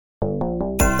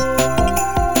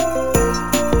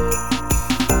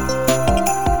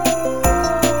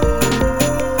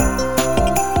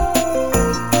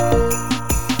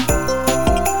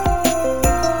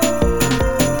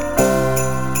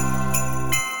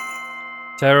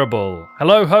Terrible.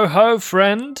 Hello, ho, ho,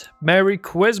 friend. Merry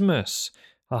Quizmas.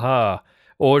 Haha.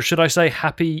 Or should I say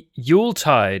Happy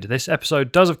Yuletide? This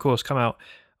episode does, of course, come out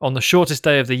on the shortest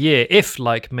day of the year, if,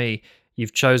 like me,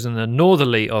 you've chosen the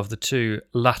northerly of the two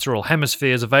lateral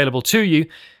hemispheres available to you.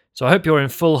 So I hope you're in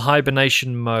full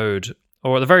hibernation mode,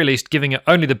 or at the very least, giving it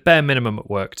only the bare minimum at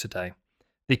work today.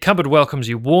 The cupboard welcomes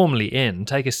you warmly in.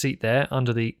 Take a seat there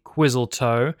under the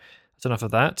Quizzle-toe. That's enough of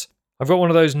that. I've got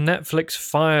one of those Netflix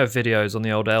fire videos on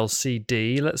the old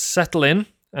LCD. Let's settle in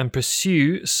and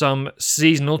pursue some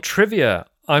seasonal trivia.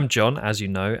 I'm John, as you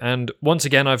know, and once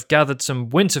again I've gathered some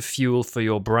winter fuel for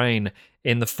your brain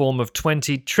in the form of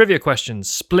 20 trivia questions,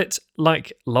 split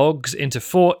like logs into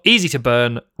 4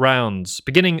 easy-to-burn rounds,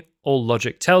 beginning, all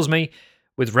logic tells me,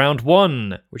 with round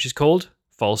 1, which is called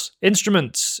False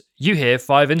Instruments. You hear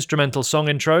 5 instrumental song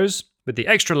intros, with the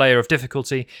extra layer of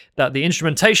difficulty that the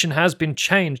instrumentation has been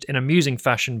changed in amusing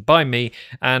fashion by me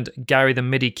and Gary the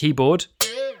MIDI keyboard.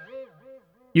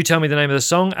 You tell me the name of the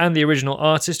song and the original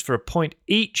artist for a point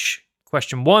each.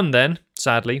 Question 1 then,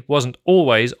 sadly, wasn't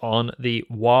always on the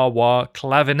wah wah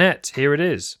clavinet. Here it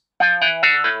is.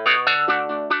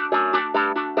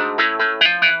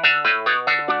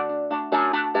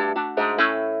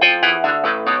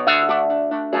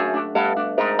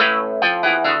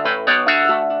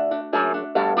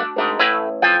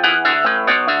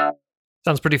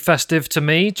 Sounds pretty festive to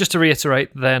me. Just to reiterate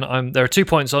then, there are 2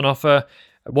 points on offer,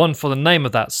 one for the name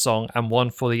of that song and one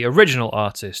for the original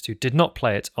artist who did not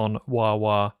play it on wah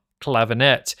wah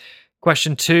clavinet.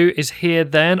 Question 2 is here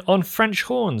then on French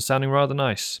horns, sounding rather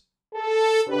nice.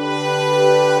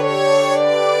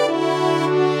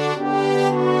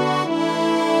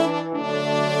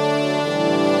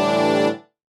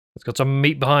 It's got some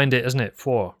meat behind it, isn't it?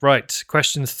 4. Right,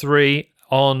 question 3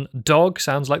 on dog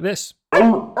sounds like this.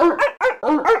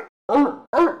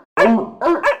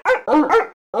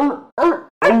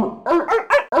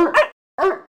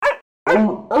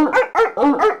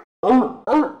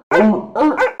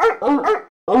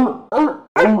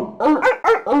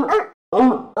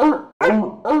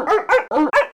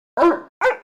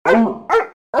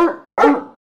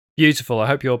 Beautiful. I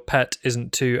hope your pet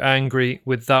isn't too angry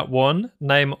with that one.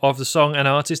 Name of the song and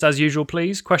artist as usual,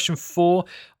 please. Question 4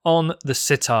 on the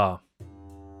sitar.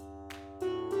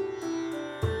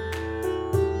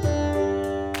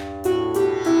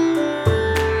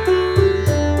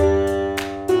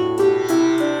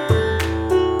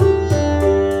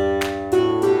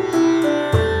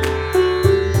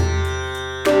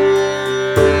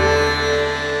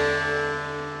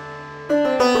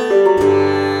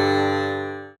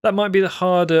 That might be the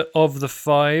harder of the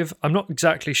 5. I'm not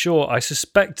exactly sure. I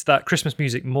suspect that Christmas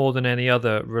music, more than any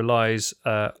other, relies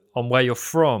on where you're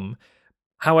from.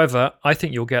 However, I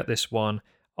think you'll get this one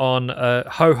on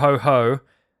Ho Ho Ho.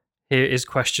 Here is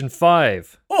question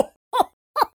 5.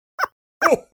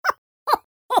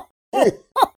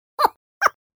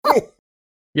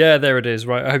 Yeah, there it is.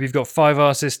 Right, I hope you've got 5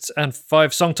 artists and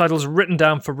 5 song titles written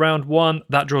down for round 1.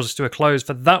 That draws us to a close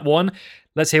for that one.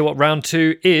 Let's hear what round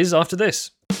 2 is after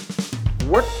this.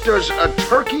 What does a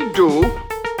turkey do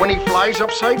when he flies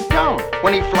upside down?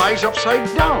 When he flies upside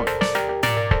down?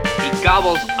 He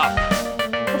gobbles up.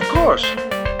 Of course.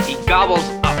 He gobbles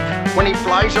up. When he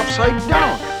flies upside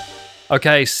down.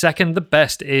 Okay, second the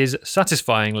best is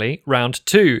satisfyingly round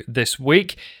 2 this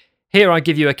week. Here I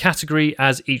give you a category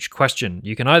as each question.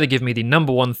 You can either give me the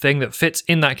number 1 thing that fits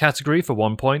in that category for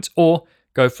 1 point, or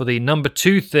go for the number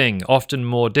 2 thing, often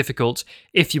more difficult,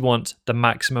 if you want the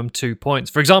maximum 2 points.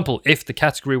 For example, if the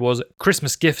category was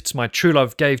Christmas gifts my true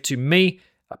love gave to me,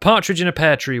 a partridge in a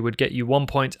pear tree would get you 1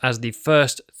 point as the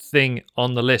first thing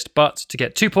on the list. But to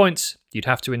get 2 points, you'd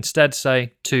have to instead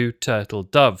say 2 turtle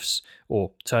doves,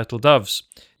 or turtle doves.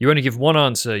 You only give 1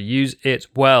 answer, use it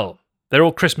well. They're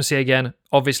all Christmassy again,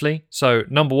 obviously. So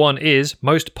number 1 is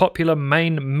most popular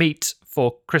main meat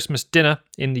for Christmas dinner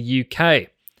in the UK.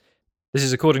 This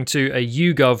is according to a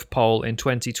YouGov poll in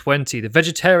 2020. The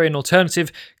vegetarian alternative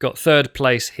got 3rd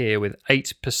place here with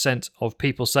 8% of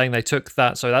people saying they took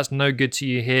that. So that's no good to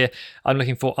you here. I'm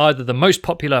looking for either the most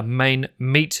popular main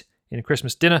meat in a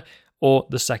Christmas dinner or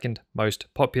the second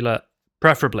most popular,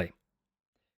 preferably.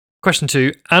 Question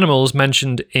 2. Animals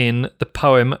mentioned in the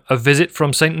poem A Visit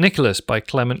from St. Nicholas by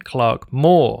Clement Clarke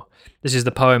Moore. This is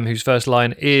the poem whose first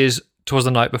line is 'Twas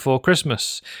the night before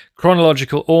Christmas.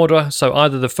 Chronological order, so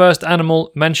either the first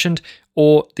animal mentioned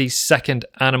or the second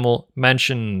animal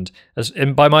mentioned.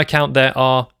 By my count, there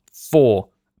are 4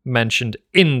 mentioned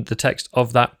in the text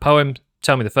of that poem.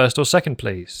 Tell me the first or second,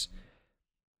 please.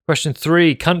 Question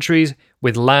 3. Countries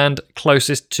with land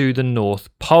closest to the North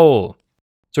Pole.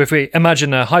 So if we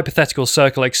imagine a hypothetical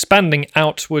circle expanding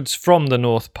outwards from the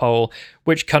North Pole,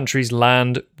 which country's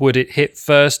land would it hit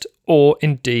first or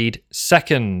indeed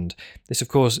second? This, of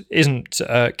course, isn't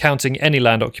counting any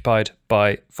land occupied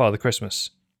by Father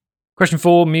Christmas. Question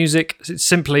 4, music. It's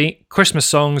simply Christmas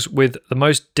songs with the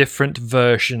most different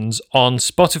versions on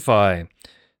Spotify.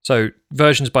 So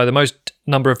versions by the most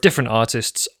number of different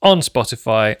artists on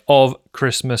Spotify of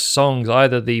Christmas songs,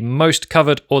 either the most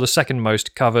covered or the second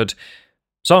most covered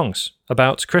songs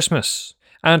about Christmas.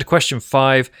 And question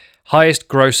 5, highest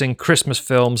grossing Christmas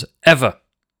films ever.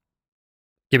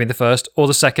 Give me the first or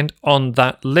the second on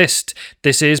that list.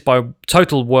 This is by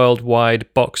total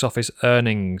worldwide box office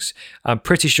earnings. I'm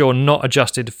pretty sure not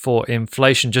adjusted for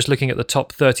inflation. Just looking at the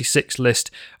top 36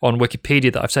 list on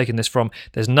Wikipedia that I've taken this from,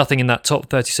 there's nothing in that top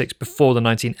 36 before the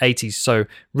 1980s. So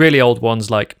really old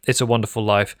ones like It's a Wonderful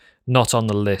Life, not on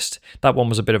the list. That one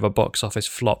was a bit of a box office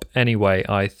flop anyway,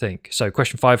 I think. So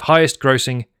question 5, highest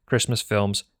grossing Christmas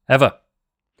films ever.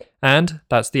 And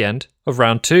that's the end of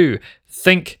round 2.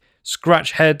 Think,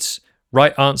 scratch heads,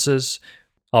 right answers.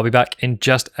 I'll be back in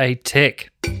just a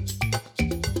tick.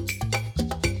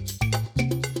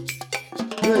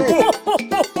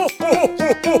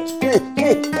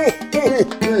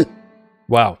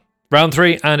 Wow. Round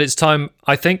 3, and it's time,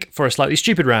 I think, for a slightly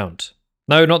stupid round.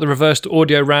 No, not the reversed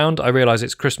audio round. I realise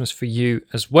it's Christmas for you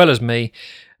as well as me.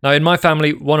 Now, in my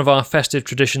family, one of our festive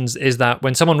traditions is that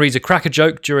when someone reads a cracker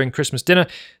joke during Christmas dinner,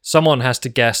 someone has to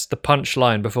guess the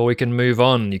punchline before we can move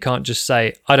on. You can't just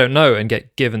say, I don't know, and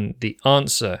get given the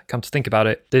answer. Come to think about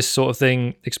it, this sort of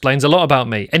thing explains a lot about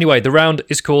me. Anyway, the round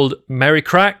is called Merry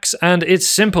Cracks, and it's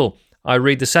simple. I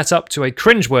read the setup to a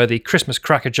cringeworthy Christmas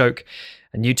cracker joke,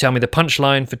 and you tell me the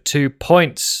punchline for 2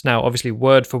 points. Now, obviously,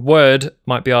 word for word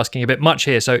might be asking a bit much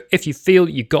here, so if you feel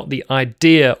you got the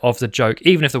idea of the joke,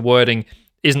 even if the wording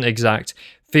isn't exact,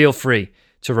 feel free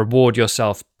to reward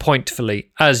yourself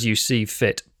pointfully as you see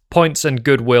fit. Points and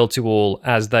goodwill to all,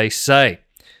 as they say.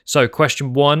 So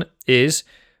question 1 is,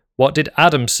 what did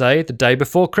Adam say the day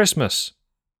before Christmas?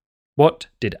 What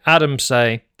did Adam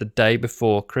say the day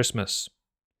before Christmas?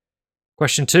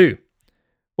 Question 2,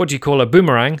 what do you call a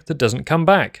boomerang that doesn't come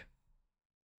back?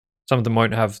 Some of them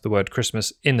won't have the word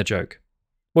Christmas in the joke.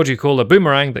 What do you call a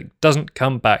boomerang that doesn't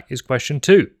come back is question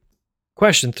 2.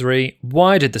 Question 3,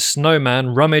 why did the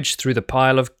snowman rummage through the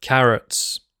pile of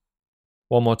carrots?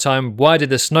 One more time, why did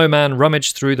the snowman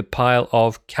rummage through the pile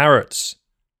of carrots?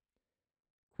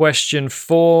 Question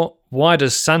 4, why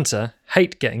does Santa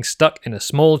hate getting stuck in a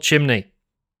small chimney?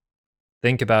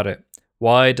 Think about it.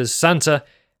 Why does Santa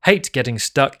hate getting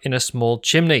stuck in a small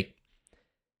chimney?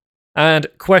 And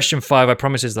question 5, I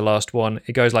promise, is the last one.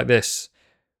 It goes like this.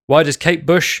 Why does Kate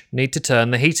Bush need to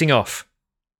turn the heating off?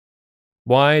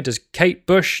 Why does Kate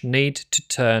Bush need to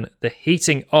turn the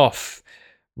heating off?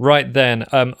 Right then,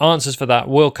 answers for that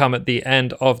will come at the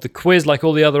end of the quiz, like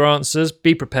all the other answers.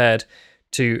 Be prepared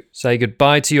to say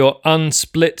goodbye to your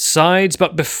unsplit sides.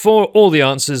 But before all the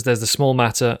answers, there's the small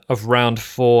matter of round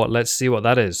 4. Let's see what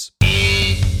that is.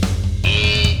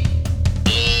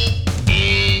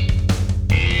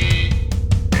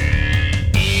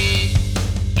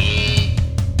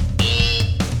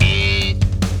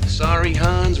 Sorry,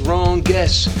 Hans, wrong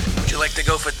guess. Would you like to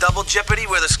go for double jeopardy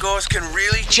where the scores can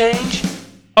really change?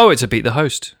 Oh, it's a Beat the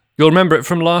Host. You'll remember it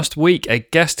from last week. A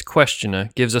guest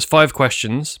questioner gives us 5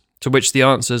 questions, to which the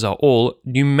answers are all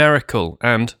numerical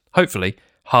and, hopefully,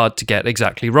 hard to get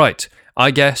exactly right. I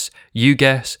guess, you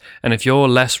guess, and if you're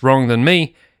less wrong than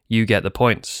me, you get the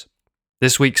points.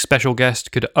 This week's special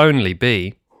guest could only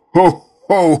be... Ho,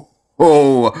 ho,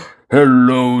 ho!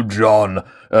 Hello, John,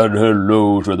 and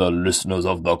hello to the listeners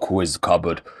of the Quiz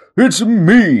Cupboard. It's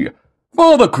me,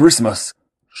 Father Christmas,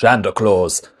 Santa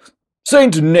Claus,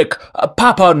 Saint Nick,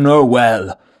 Papa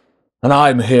Noel, and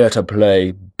I'm here to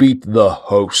play Beat the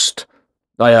Host.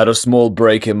 I had a small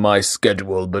break in my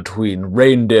schedule between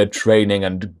reindeer training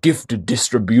and gift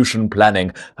distribution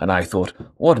planning, and I thought,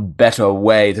 what better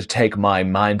way to take my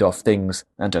mind off things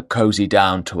than to cozy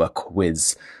down to a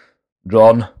quiz.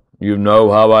 John, you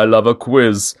know how I love a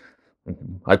quiz.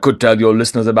 I could tell your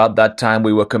listeners about that time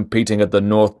we were competing at the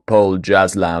North Pole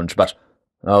Jazz Lounge, but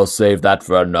I'll save that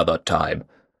for another time.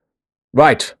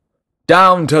 Right,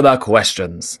 down to the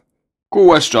questions.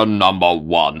 Question number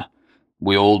 1.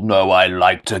 We all know I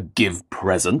like to give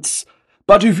presents,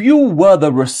 but if you were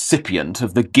the recipient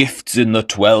of the gifts in the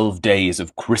 12 days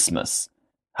of Christmas,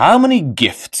 how many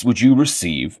gifts would you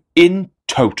receive in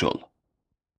total?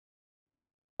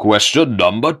 Question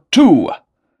number 2.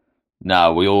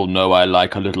 Now, we all know I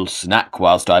like a little snack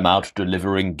whilst I'm out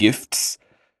delivering gifts.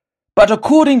 But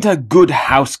according to Good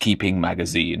Housekeeping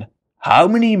magazine, How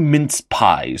many mince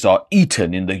pies are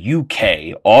eaten in the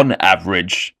UK on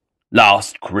average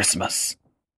last Christmas?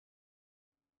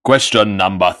 Question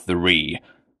number 3.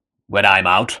 When I'm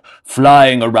out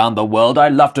flying around the world, I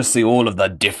love to see all of the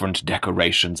different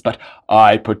decorations, but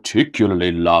I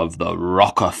particularly love the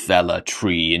Rockefeller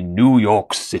tree in New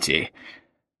York City.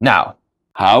 Now,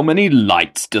 how many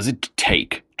lights does it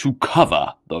take to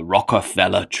cover the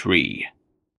Rockefeller tree?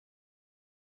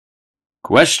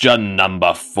 Question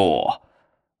number 4.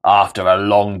 After a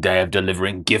long day of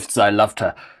delivering gifts, I love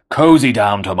to cozy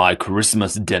down to my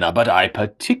Christmas dinner, but I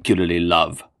particularly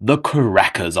love the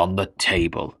crackers on the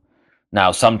table.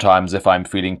 Now, sometimes if I'm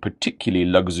feeling particularly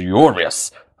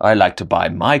luxurious, I like to buy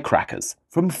my crackers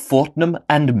from Fortnum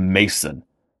and Mason.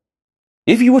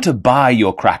 If you were to buy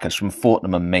your crackers from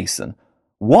Fortnum and Mason,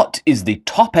 what is the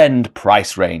top-end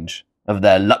price range of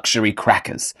their luxury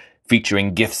crackers,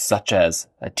 featuring gifts such as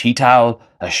a tea towel,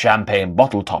 a champagne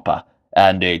bottle topper,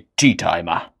 and a tea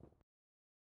timer?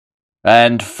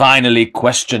 And finally,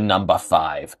 question number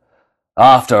 5.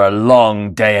 After a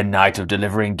long day and night of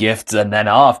delivering gifts, and then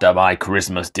after my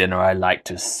Christmas dinner, I like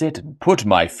to sit and put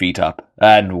my feet up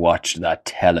and watch the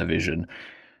television.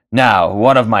 Now,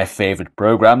 one of my favorite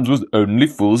programs was Only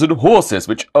Fools and Horses,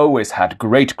 which always had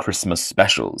great Christmas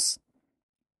specials.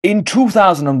 In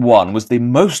 2001 was the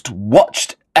most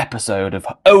watched episode of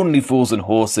Only Fools and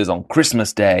Horses on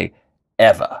Christmas Day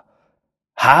ever.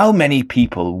 How many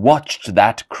people watched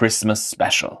that Christmas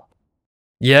special?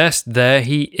 Yes, there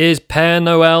he is, Père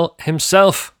Noël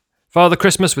himself. Father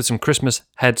Christmas with some Christmas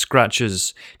head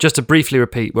scratchers. Just to briefly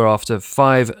repeat, we're after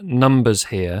 5 numbers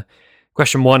here.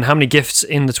 Question 1, how many gifts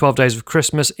in the 12 days of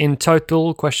Christmas in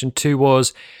total? Question 2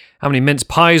 was, how many mince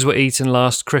pies were eaten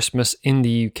last Christmas in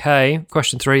the UK?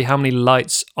 Question 3, how many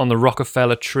lights on the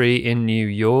Rockefeller tree in New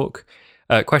York?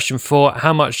 Question 4,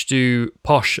 how much do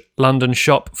posh London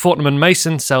shop Fortnum and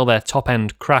Mason sell their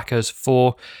top-end crackers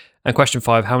for? And question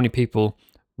 5, how many people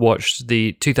watched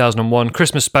the 2001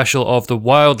 Christmas special of the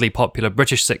wildly popular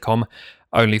British sitcom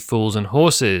Only Fools and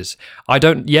Horses? I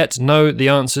don't yet know the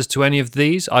answers to any of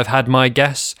these. I've had my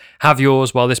guess. Have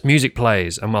yours while this music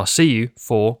plays, and I'll see you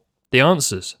for the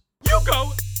answers. You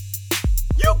go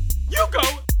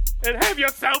and have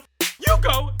yourself. You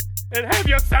go and have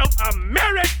yourself a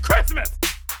Merry Christmas.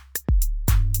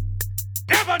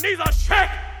 Ebenezer Shake.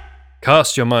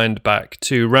 Cast your mind back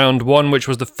to round 1, which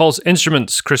was the False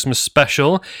Instruments Christmas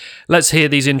special. Let's hear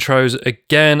these intros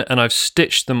again, and I've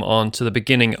stitched them on to the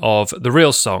beginning of the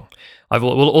real song. I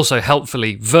will also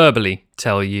helpfully, verbally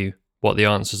tell you what the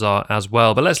answers are as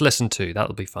well, but let's listen to,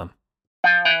 that'll be fun.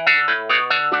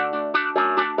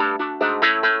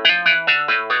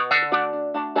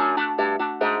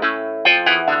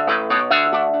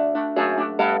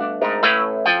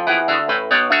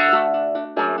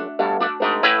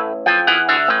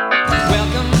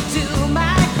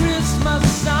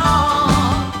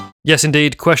 Yes,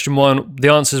 indeed. Question 1, the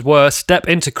answers were Step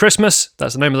Into Christmas,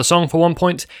 that's the name of the song for 1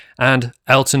 point, and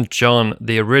Elton John,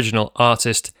 the original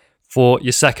artist, for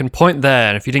your 2nd point there.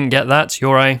 And if you didn't get that,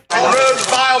 you're a rude,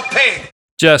 vile pig.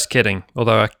 Just kidding,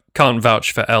 although I can't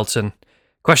vouch for Elton.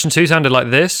 Question 2 sounded like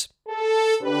this.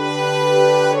 It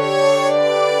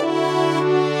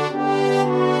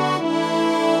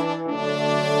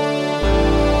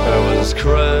was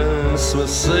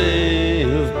Christmas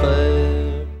Eve, babe.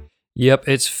 Yep,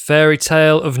 it's Fairy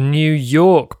Tale of New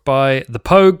York by The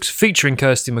Pogues, featuring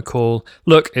Kirsty MacColl.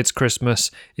 Look, it's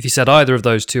Christmas. If you said either of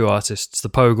those two artists, The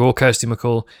Pogue or Kirsty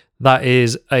MacColl, that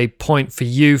is a point for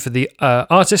you for the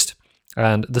artist.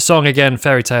 And the song again,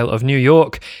 Fairy Tale of New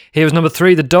York. Here was number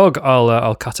 3, The Dog.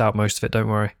 I'll cut out most of it, don't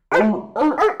worry.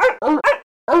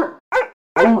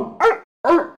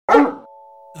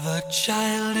 The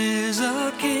child is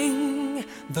a king,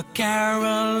 the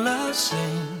carolers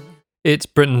sing. It's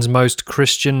Britain's most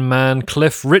Christian man,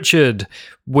 Cliff Richard,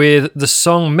 with the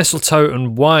song Mistletoe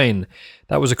and Wine.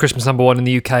 That was a Christmas number 1 in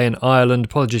the UK and Ireland.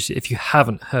 Apologies if you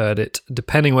haven't heard it,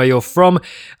 depending where you're from.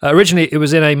 Originally, it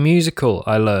was in a musical,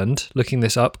 I learned, looking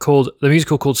this up, the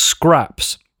musical called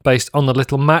Scraps, based on the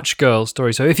Little Match Girl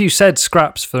story. So if you said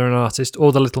Scraps for an artist,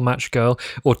 or the Little Match Girl,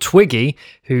 or Twiggy,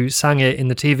 who sang it in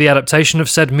the TV adaptation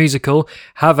of said musical,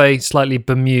 have a slightly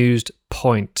bemused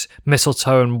point.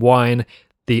 Mistletoe and Wine,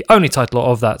 the only title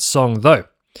of that song, though.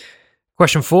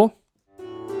 Question 4.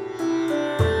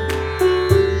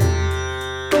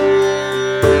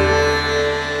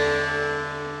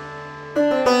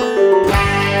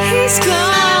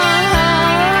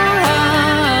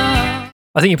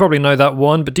 I think you probably know that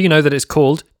one, but do you know that it's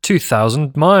called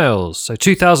 2000 Miles? So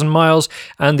 2000 Miles,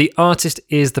 and the artist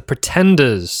is The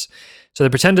Pretenders. So The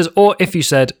Pretenders, or if you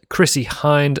said Chrissie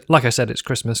Hynde, like I said, it's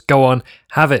Christmas, go on,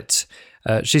 have it.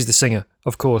 She's the singer,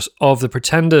 of course, of The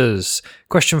Pretenders.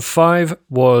 Question 5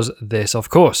 was this, of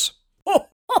course.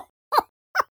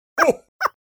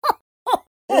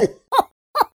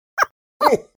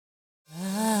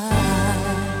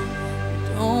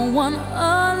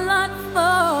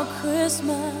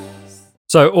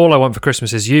 So All I Want for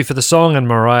Christmas Is You for the song and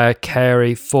Mariah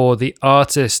Carey for the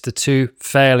artist. The two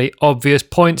fairly obvious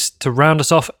points to round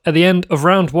us off at the end of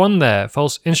round 1 there.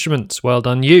 False instruments. Well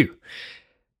done, you.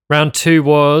 Round 2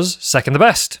 was second the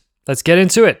best. Let's get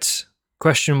into it.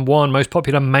 Question 1, most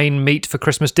popular main meat for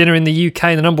Christmas dinner in the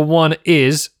UK. The number 1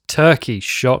 is turkey.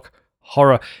 Shock,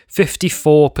 horror.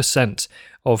 54%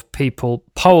 of people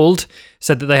polled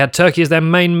said that they had turkey as their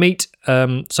main meat.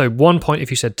 So 1 point if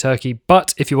you said turkey,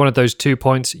 but if you wanted those 2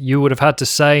 points, you would have had to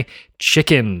say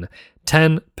chicken.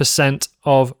 10%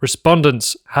 of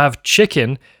respondents have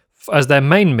chicken as their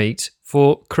main meat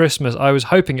for Christmas. I was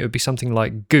hoping it would be something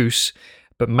like goose,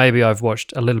 but maybe I've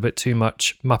watched a little bit too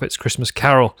much Muppets Christmas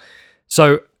Carol.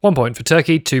 So 1 point for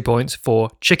turkey, 2 points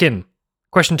for chicken.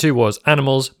 Question 2 was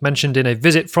animals mentioned in A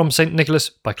Visit from St.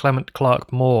 Nicholas by Clement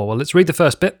Clarke Moore. Well, let's read the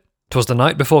first bit. 'Twas the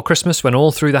night before Christmas when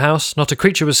all through the house not a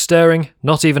creature was stirring,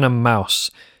 not even a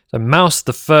mouse. So mouse,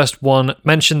 the first one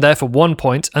mentioned there for 1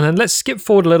 point, and then let's skip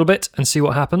forward a little bit and see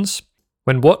what happens.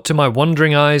 When what to my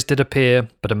wondering eyes did appear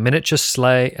but a miniature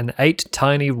sleigh and 8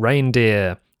 tiny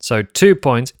reindeer. So 2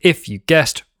 points if you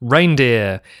guessed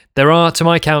reindeer. There are, to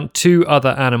my count, 2 other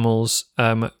animals,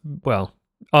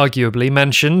 arguably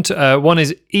mentioned. One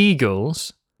is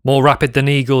eagles. More rapid than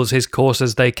eagles, his course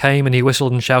as they came, and he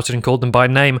whistled and shouted and called them by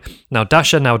name. Now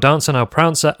Dasher, now Dancer, now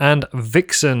Prancer, and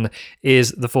Vixen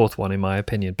is the 4th one, in my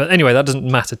opinion. But anyway, that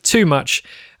doesn't matter too much.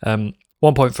 1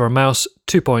 point for a mouse,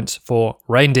 2 points for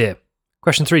reindeer.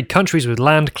 Question 3, countries with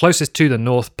land closest to the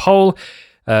North Pole.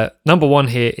 Number 1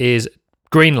 here is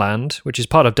Greenland, which is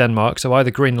part of Denmark, so either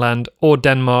Greenland or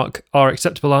Denmark are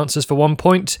acceptable answers for 1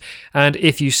 point. And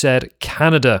if you said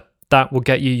Canada, that will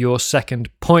get you your 2nd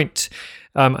point.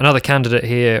 Another candidate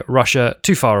here, Russia,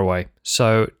 too far away.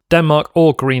 So Denmark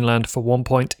or Greenland for 1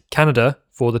 point, Canada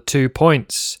for the 2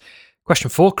 points. Question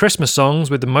 4, Christmas songs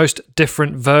with the most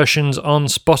different versions on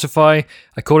Spotify.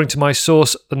 According to my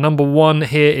source, the number 1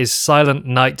 here is Silent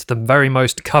Night, the very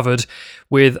most covered,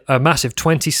 with a massive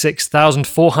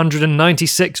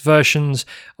 26,496 versions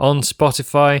on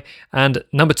Spotify. And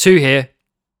number 2 here,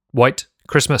 White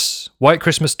Christmas. White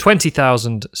Christmas,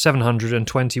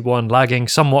 20,721, lagging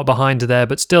somewhat behind there,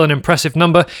 but still an impressive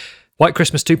number. White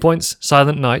Christmas, 2 points.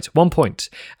 Silent Night, 1 point.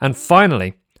 And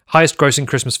finally, highest grossing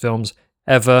Christmas films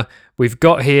ever. We've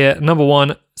got here, number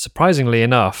 1, surprisingly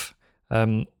enough,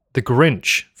 The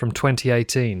Grinch from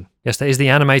 2018. Yes, that is the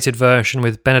animated version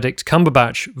with Benedict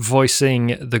Cumberbatch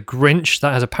voicing the Grinch.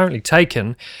 That has apparently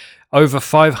taken over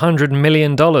 $500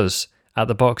 million at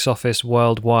the box office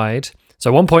worldwide.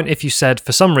 So 1 point if you said,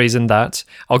 for some reason, that.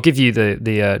 I'll give you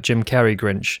the Jim Carrey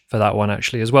Grinch for that one,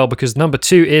 actually, as well, because number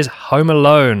 2 is Home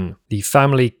Alone, the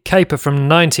family caper from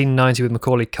 1990 with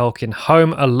Macaulay Culkin.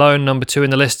 Home Alone, number 2 in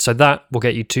the list, so that will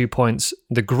get you 2 points.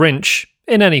 The Grinch,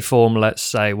 in any form, let's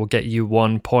say, will get you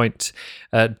 1 point.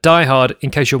 Die Hard,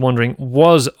 in case you're wondering,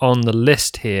 was on the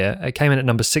list here. It came in at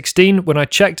number 16 when I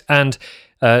checked, and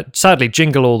sadly,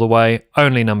 Jingle All the Way,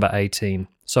 only number 18.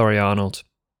 Sorry, Arnold.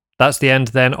 That's the end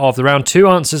then of the round 2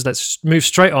 answers. Let's move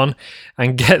straight on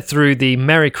and get through the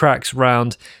Merry Cracks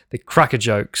round, the cracker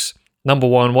jokes. Number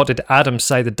 1, what did Adam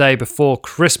say the day before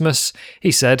Christmas?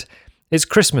 He said, "It's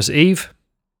Christmas Eve."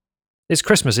 It's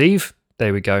Christmas Eve.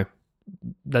 There we go.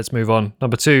 Let's move on.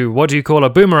 Number 2, what do you call a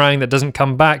boomerang that doesn't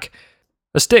come back?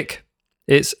 A stick.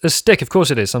 It's a stick. Of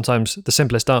course it is. Sometimes the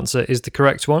simplest answer is the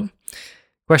correct one.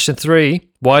 Question 3,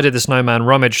 why did the snowman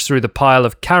rummage through the pile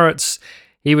of carrots?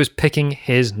 He was picking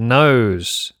his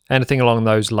nose. Anything along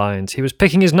those lines. He was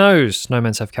picking his nose.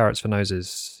 Snowmen have carrots for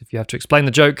noses. If you have to explain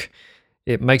the joke,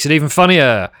 it makes it even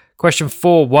funnier. Question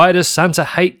 4, why does Santa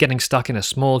hate getting stuck in a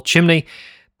small chimney?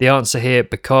 The answer here,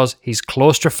 because he's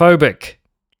claustrophobic.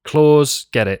 Claus,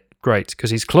 get it. Great,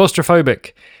 because he's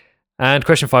claustrophobic. And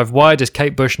question 5, why does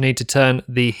Kate Bush need to turn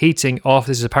the heating off?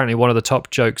 This is apparently one of the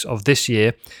top jokes of this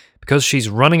year. Because she's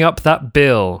running up that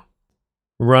bill.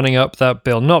 Running up that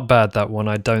bill. Not bad, that one,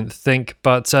 I don't think.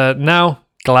 But now,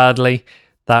 gladly,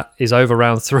 that is over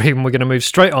round 3, and we're going to move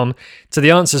straight on to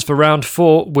the answers for round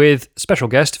 4 with special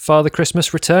guest Father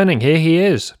Christmas returning. Here he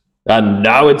is. And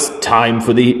now it's time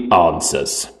for the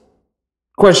answers.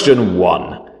 Question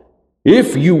 1.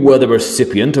 If you were the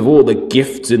recipient of all the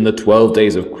gifts in the 12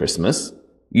 days of Christmas,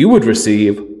 you would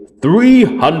receive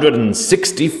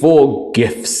 364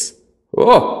 gifts.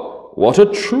 Oh, what a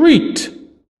treat.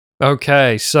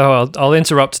 Okay, so I'll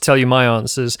interrupt to tell you my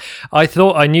answers. I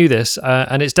thought I knew this,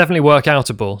 and it's definitely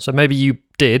workoutable, so maybe you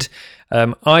did.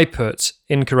 I put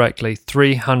incorrectly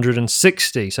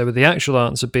 360, so with the actual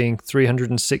answer being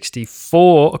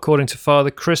 364, according to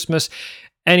Father Christmas.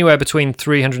 Anywhere between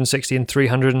 360 and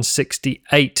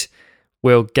 368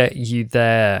 will get you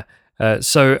there.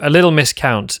 So a little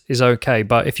miscount is okay,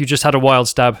 but if you just had a wild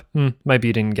stab, maybe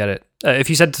you didn't get it.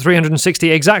 If you said 360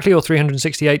 exactly or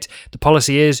 368, the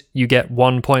policy is you get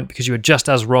 1 point because you were just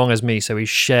as wrong as me, so we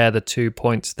share the 2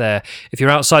 points there. If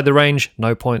you're outside the range,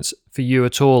 no points for you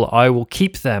at all. I will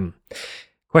keep them.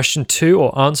 Question 2,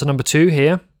 or answer number 2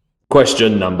 here.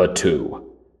 Question number 2.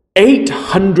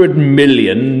 800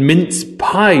 million mince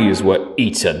pies were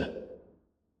eaten.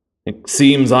 It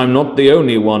seems I'm not the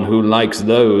only one who likes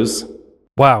those.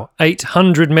 Wow,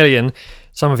 800 million.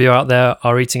 Some of you out there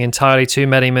are eating entirely too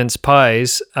many mince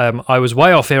pies. I was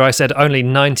way off here. I said only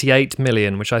 98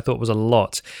 million, which I thought was a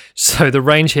lot. So the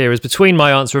range here is between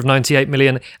my answer of 98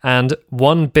 million and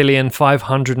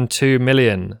 1,502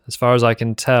 million, as far as I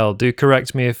can tell. Do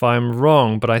correct me if I'm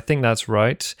wrong, but I think that's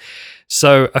right.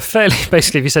 So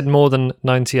basically, if you said more than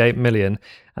 98 million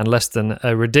and less than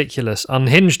a ridiculous,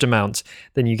 unhinged amount,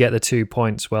 then you get the 2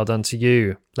 points. Well done to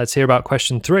you. Let's hear about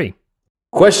question 3.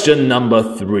 Question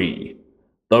number 3.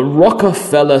 The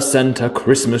Rockefeller Center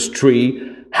Christmas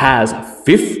tree has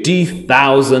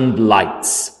 50,000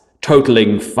 lights,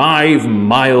 totaling 5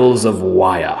 miles of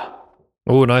wire.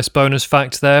 Oh, nice bonus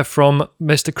fact there from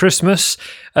Mr. Christmas.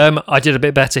 I did a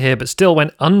bit better here, but still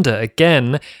went under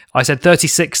again. I said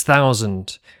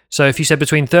 36,000. So if you said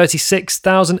between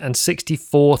 36,000 and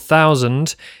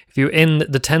 64,000, if you're in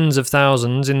the tens of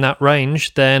thousands in that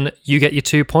range, then you get your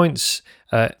 2 points.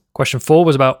 Question 4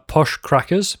 was about posh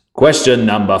crackers. Question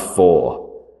number 4.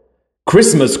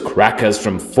 Christmas crackers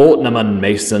from Fortnum and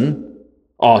Mason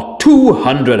are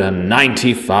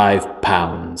 295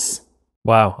 pounds.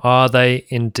 Wow, are they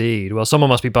indeed? Well, someone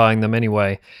must be buying them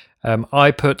anyway.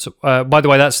 I put, by the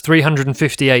way, that's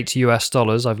 $358 US.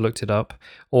 I've looked it up.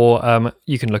 Or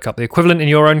you can look up the equivalent in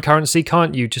your own currency,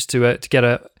 can't you? Just to get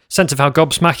a sense of how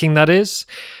gobsmacking that is.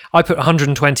 I put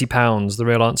 £120, the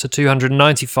real answer.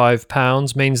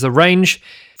 £295 means the range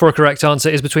for a correct answer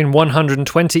is between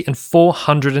 $120 and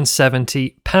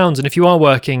 £470. And if you are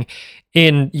working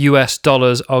in US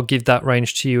dollars, I'll give that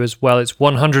range to you as well. It's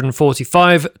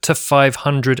 145 to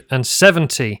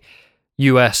 570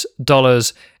 US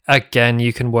dollars. Again,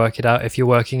 you can work it out if you're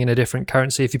working in a different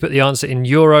currency. If you put the answer in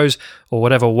euros or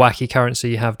whatever wacky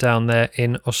currency you have down there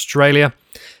in Australia.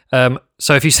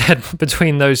 So if you said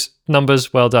between those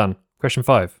numbers, well done. Question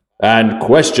 5. And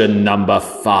question number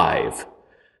 5.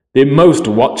 The most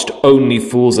watched Only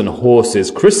Fools and Horses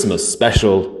Christmas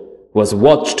special was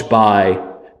watched by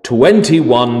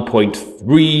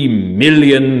 21.3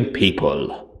 million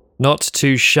people. Not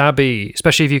too shabby,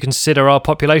 especially if you consider our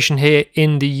population here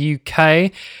in the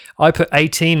UK. I put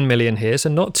 18 million here, so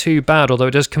not too bad, although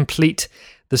it does complete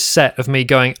the set of me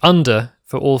going under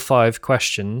for all 5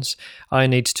 questions. I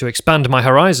need to expand my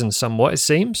horizon somewhat, it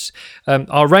seems.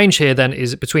 Our range here then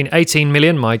is between 18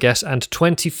 million, my guess, and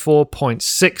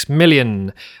 24.6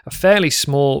 million. A fairly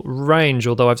small range,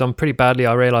 although I've done pretty badly,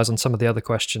 I realise, on some of the other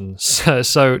questions.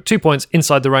 So 2 points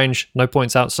inside the range, no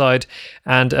points outside.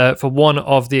 And for one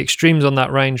of the extremes on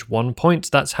that range, 1 point.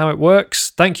 That's how it works.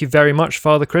 Thank you very much,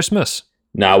 Father Christmas.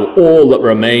 Now all that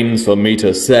remains for me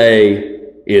to say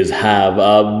is have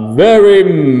a very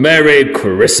Merry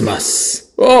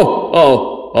Christmas.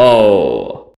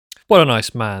 Oh. What a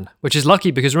nice man, which is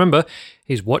lucky because remember,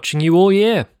 he's watching you all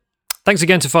year. Thanks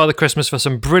again to Father Christmas for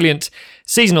some brilliant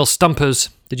seasonal stumpers.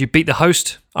 Did you beat the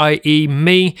host, i.e.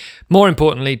 me? More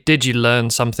importantly, did you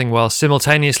learn something while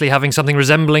simultaneously having something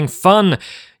resembling fun?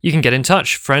 You can get in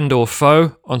touch, friend or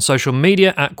foe, on social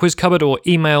media at QuizCupboard or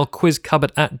email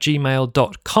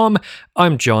quizcupboard@gmail.com.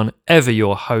 I'm John, ever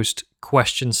your host,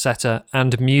 question setter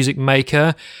and music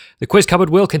maker. The Quiz Cupboard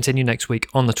will continue next week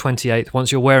on the 28th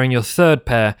once you're wearing your 3rd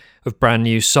pair of brand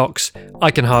new socks.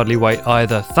 I can hardly wait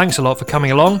either. Thanks a lot for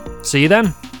coming along. See you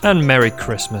then, and Merry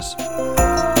Christmas.